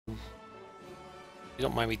you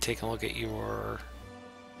don't mind me taking a look at your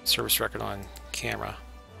service record on camera,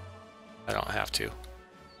 I don't have to.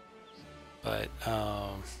 But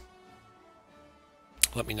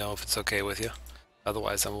let me know if it's okay with you.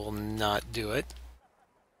 Otherwise, I will not do it.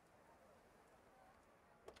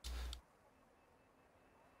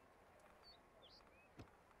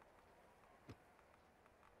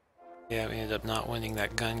 Yeah, we ended up not winning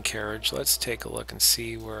that gun carriage. Let's take a look and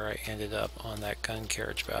see where I ended up on that gun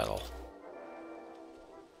carriage battle.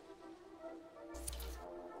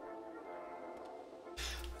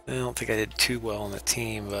 I don't think I did too well on the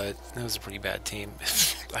team, but it was a pretty bad team.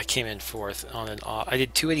 I came in fourth on an off. I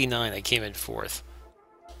did 289. I came in fourth.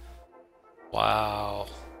 Wow.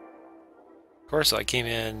 Of course, I came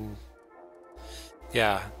in.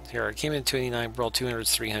 Yeah, here I came in 289. Rolled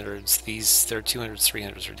 200s, 300s. These their 200s,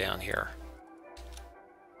 300s are down here.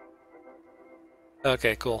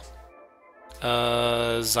 Okay, cool.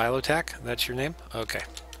 Xylotac, that's your name? Okay.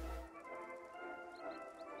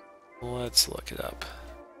 Let's look it up.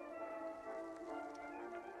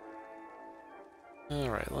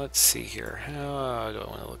 Alright, let's see here. How do I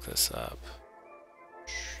want to look this up?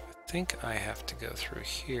 I think I have to go through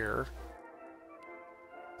here.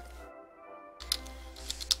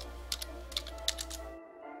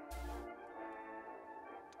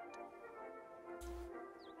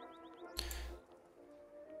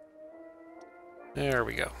 There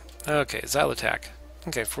we go. Okay, Xylotac.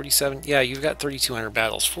 Okay, 47. Yeah, you've got 3,200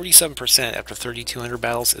 battles. 47% after 3,200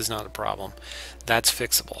 battles is not a problem. That's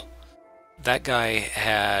fixable. That guy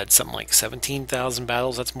had something like 17,000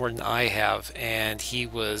 battles. That's more than I have. And he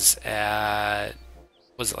was at,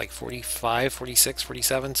 was it like 45, 46,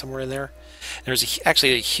 47, somewhere in there? And there's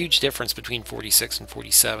actually a huge difference between 46 and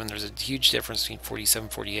 47. There's a huge difference between 47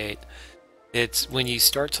 and 48. It's when you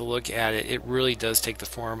start to look at it, it really does take the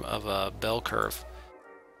form of a bell curve.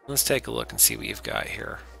 Let's take a look and see what you've got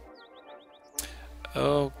here.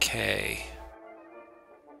 Okay.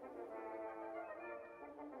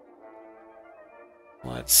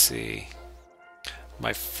 Let's see.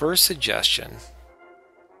 My first suggestion,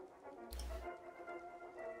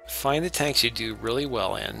 find the tanks you do really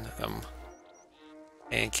well in them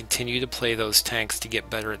and continue to play those tanks to get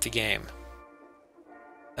better at the game.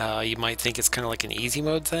 You might think it's kind of like an easy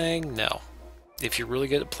mode thing. No. If you're really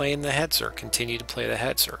good at playing the Hetzer, continue to play the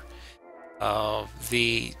Hetzer.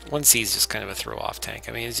 The 1C is just kind of a throw-off tank.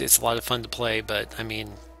 I mean, it's a lot of fun to play, but I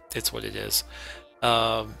mean, it's what it is.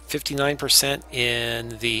 59%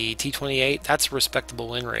 in the T28, that's a respectable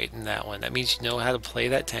win rate in that one. That means you know how to play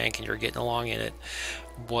that tank and you're getting along in it.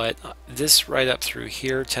 What this right up through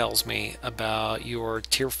here tells me about your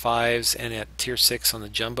tier 5s and at tier 6 on the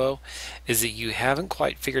jumbo is that you haven't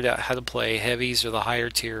quite figured out how to play heavies or the higher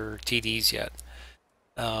tier TDs yet.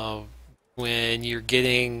 When you're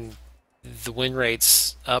getting the win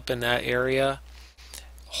rates up in that area,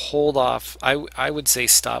 hold off. I would say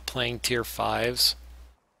stop playing tier 5s.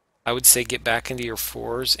 I would say get back into your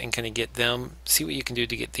 4s and kind of get them, see what you can do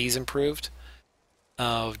to get these improved.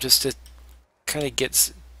 Just to kind of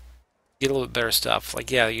get a little bit better stuff.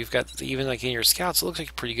 Like, yeah, you've got, even like in your scouts, it looks like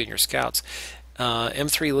you're pretty good in your scouts.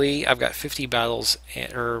 M3 Lee, I've got 50 battles,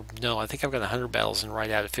 or no, I think I've got 100 battles and right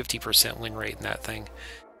at a 50% win rate in that thing.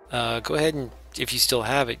 Go ahead and, if you still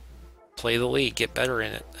have it, play the Lee, get better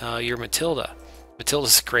in it. Your Matilda.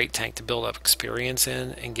 Matilda's a great tank to build up experience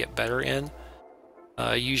in and get better in.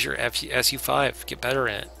 Use your SU5, get better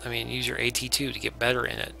in it. I mean, use your AT2 to get better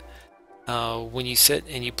in it. When you sit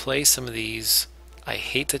and you play some of these, I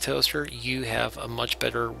hate the toaster, you have a much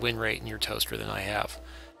better win rate in your toaster than I have.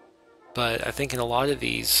 But I think in a lot of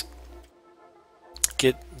these,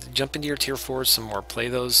 jump into your tier 4s some more. Play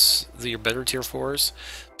those, your better tier 4s.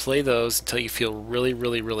 Play those until you feel really,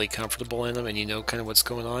 really, really comfortable in them and you know kind of what's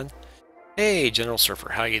going on. Hey, General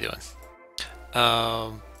Surfer, how you doing?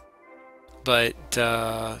 But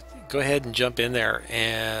go ahead and jump in there,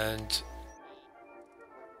 and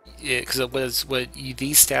because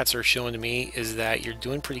these stats are showing to me is that you're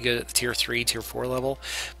doing pretty good at the tier 3, tier 4 level,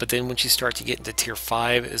 but then once you start to get into tier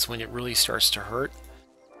 5 is when it really starts to hurt.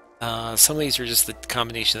 Some of these are just the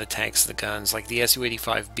combination of the tanks and the guns, like the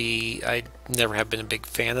SU-85B. I never have been a big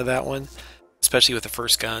fan of that one, especially with the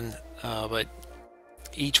first gun, but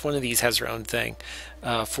each one of these has their own thing.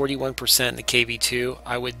 41% in the KV2.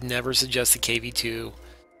 I would never suggest the KV2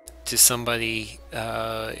 to somebody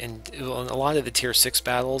in a lot of the tier 6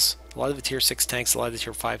 battles, a lot of the tier 6 tanks, a lot of the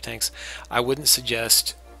tier 5 tanks. I wouldn't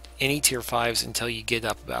suggest any tier 5s until you get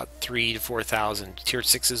up about 3,000 to 4,000. Tier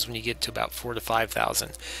 6s when you get to about 4,000 to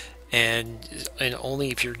 5,000. And only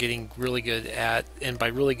if you're getting really good at, and by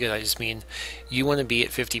really good I just mean you want to be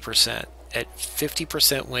at 50%. at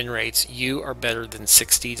 50% win rates, you are better than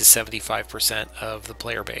 60 to 75% of the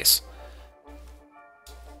player base.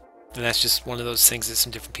 And that's just one of those things that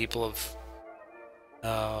some different people have.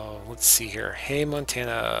 Let's see here. Hey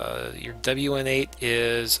Montana, your WN8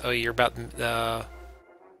 is, oh, you're about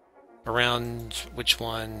around which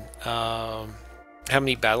one? How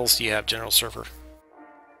many battles do you have, General Surfer?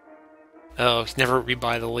 Oh, never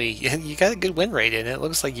rebuy the Lee. You got a good win rate in it. It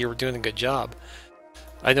looks like you were doing a good job.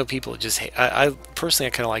 I know people just hate. I personally,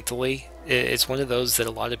 I kind of like the Lee. It's one of those that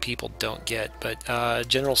a lot of people don't get. But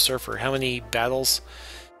General Surfer, how many battles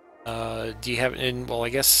do you have? And well, I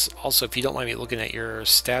guess also, if you don't mind me looking at your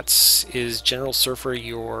stats, is General Surfer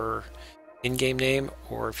your in-game name?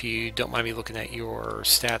 Or if you don't mind me looking at your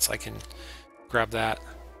stats, I can grab that.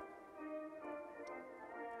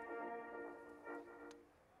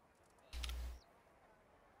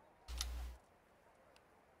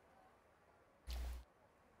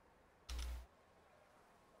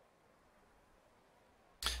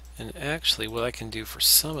 And actually, what I can do for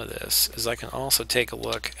some of this is I can also take a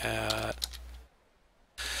look at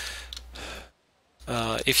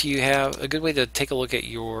if you have a good way to take a look at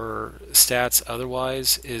your stats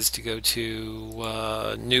otherwise is to go to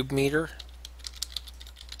Noob Meter.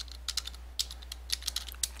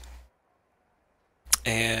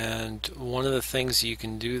 And one of the things you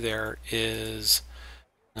can do there is,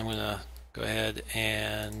 I'm going to go ahead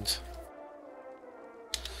and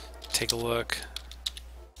take a look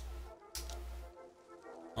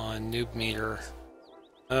on Noob Meter.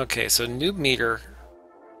 Okay, so Noob Meter,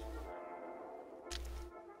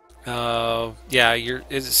 yeah,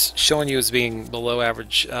 it's showing you as being below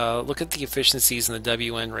average. Look at the efficiencies and the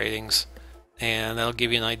WN ratings, and that'll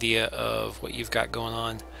give you an idea of what you've got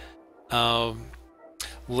going on.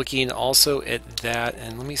 Looking also at that,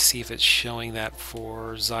 and let me see if it's showing that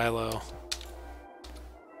for Xylo.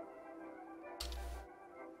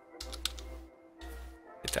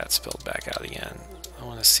 Get that spelled back out again. I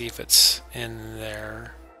want to see if it's in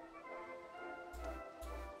there.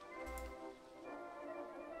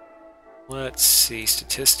 Let's see,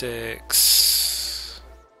 statistics.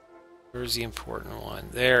 Where's the important one?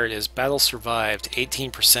 There it is, battle survived,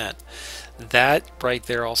 18%. That right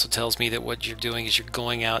there also tells me that what you're doing is you're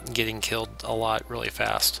going out and getting killed a lot really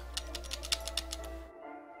fast.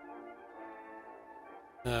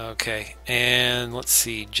 Okay, and let's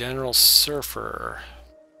see, General Surfer.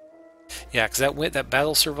 Yeah, because that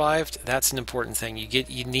battle survived, that's an important thing.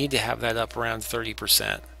 You need to have that up around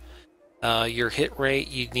 30%. Your hit rate,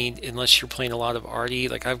 you need, unless you're playing a lot of arty,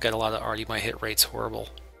 like I've got a lot of arty, my hit rate's horrible.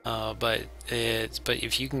 But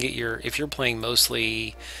if you can get if you're playing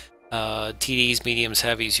mostly TDs, mediums,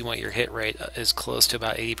 heavies, you want your hit rate as close to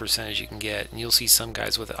about 80% as you can get, and you'll see some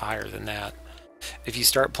guys with it higher than that. If you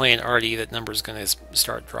start playing arty, that number's going to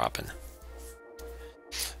start dropping.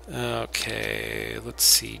 Okay, let's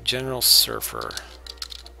see, General Surfer.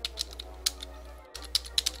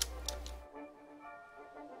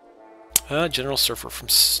 General Surfer from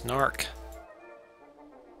Snark.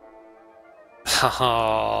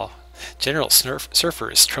 Oh, General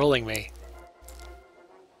Surfer is trolling me.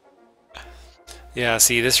 Yeah,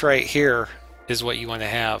 see, this right here is what you want to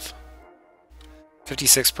have.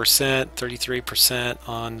 56%, 33%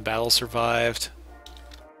 on battle survived.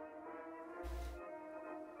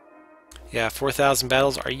 Yeah, 4,000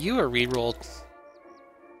 battles. Are you a reroll?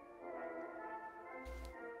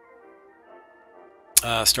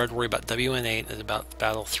 Started to worry about WN8 at about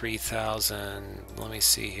battle 3,000. Let me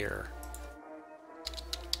see here.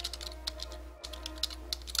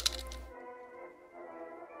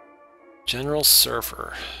 General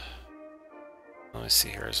Surfer. Let me see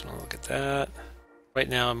here. I just want to look at that. Right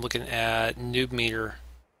now I'm looking at Noob Meter.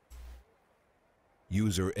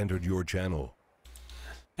 User entered your channel.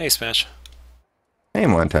 Hey, Smash. Hey,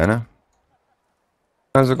 Montana.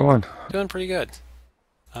 How's it going? Doing pretty good.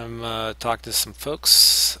 I'm talking to some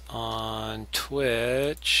folks on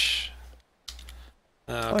Twitch.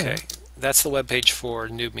 Okay, Oh, yeah. that's the webpage for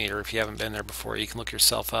Noob Meter. If you haven't been there before, you can look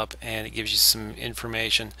yourself up and it gives you some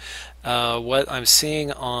information. What I'm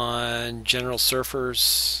seeing on General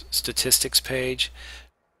Surfer's statistics page,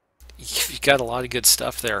 you've got a lot of good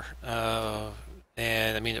stuff there.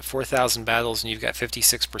 And I mean, at 4,000 battles and you've got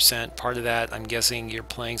 56%, part of that, I'm guessing you're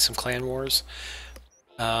playing some Clan Wars.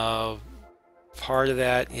 Part of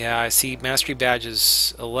that, yeah, I see mastery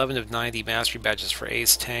badges, 11 of 90 mastery badges for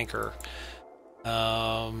Ace Tanker.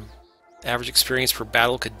 Average experience per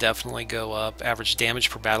battle could definitely go up. Average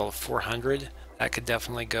damage per battle of 400, that could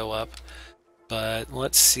definitely go up. But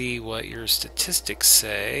let's see what your statistics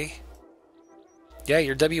say. Yeah,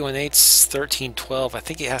 your WN8's 1312. I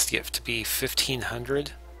think it has to get to be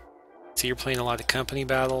 1500 So you're playing a lot of company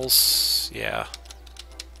battles. Yeah.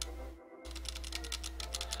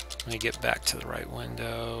 Let me get back to the right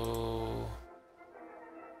window.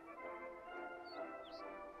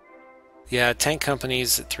 Yeah, tank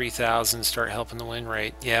companies at 3,000 start helping the win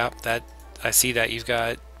rate. Yeah, that I see that you've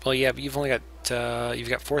got. Well, yeah, but you've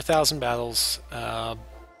got 4,000 battles. About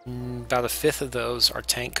a fifth of those are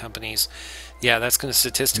tank companies. Yeah, that's going to User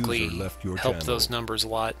statistically left your help those channel. numbers a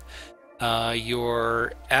lot.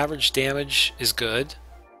 Your average damage is good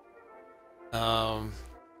um,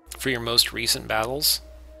 for your most recent battles,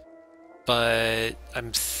 but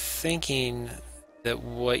I'm thinking that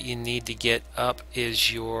what you need to get up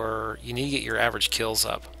is you need to get your average kills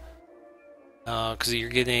up because you're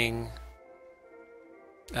getting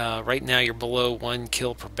right now you're below 1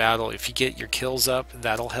 kill per battle. If you get your kills up,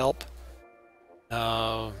 that'll help.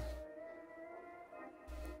 Uh,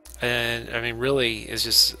 and I mean, really, it's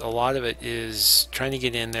just a lot of it is trying to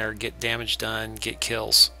get in there, get damage done, get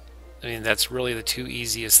kills. I mean, that's really the two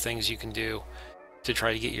easiest things you can do to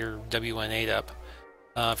try to get your WN8 up.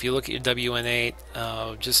 If you look at your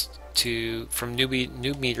WN8, just to from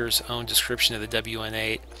Noob Meter's own description of the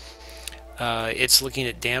WN8, it's looking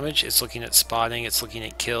at damage, it's looking at spotting, it's looking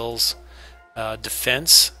at kills,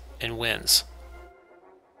 defense, and wins.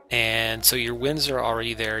 And so your wins are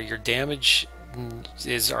already there. Your damage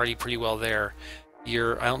is already pretty well there. I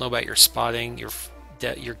don't know about your spotting.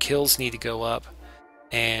 Your kills need to go up,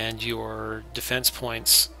 and your defense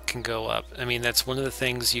points can go up. I mean, that's one of the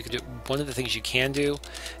things you could do. One of the things you can do,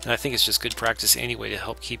 and I think it's just good practice anyway to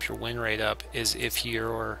help keep your win rate up. Is if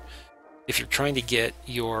you're trying to get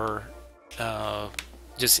your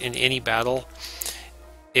just in any battle,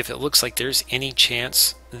 if it looks like there's any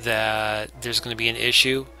chance that there's going to be an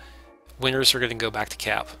issue, winners are going to go back to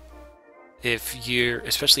cap.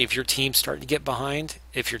 Especially if your team's starting to get behind,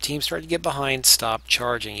 stop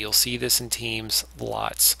charging. You'll see this in teams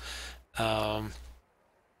lots. Um,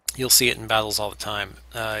 you'll see it in battles all the time.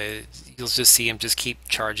 You'll just see them just keep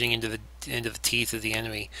charging into the teeth of the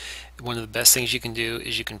enemy. One of the best things you can do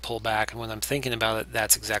is you can pull back. And when I'm thinking about it,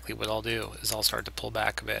 that's exactly what I'll do. Is I'll start to pull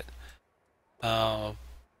back a bit.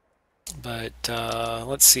 But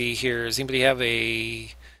let's see here. Does anybody have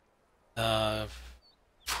a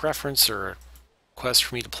preference or a request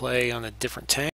for me to play on a different tank?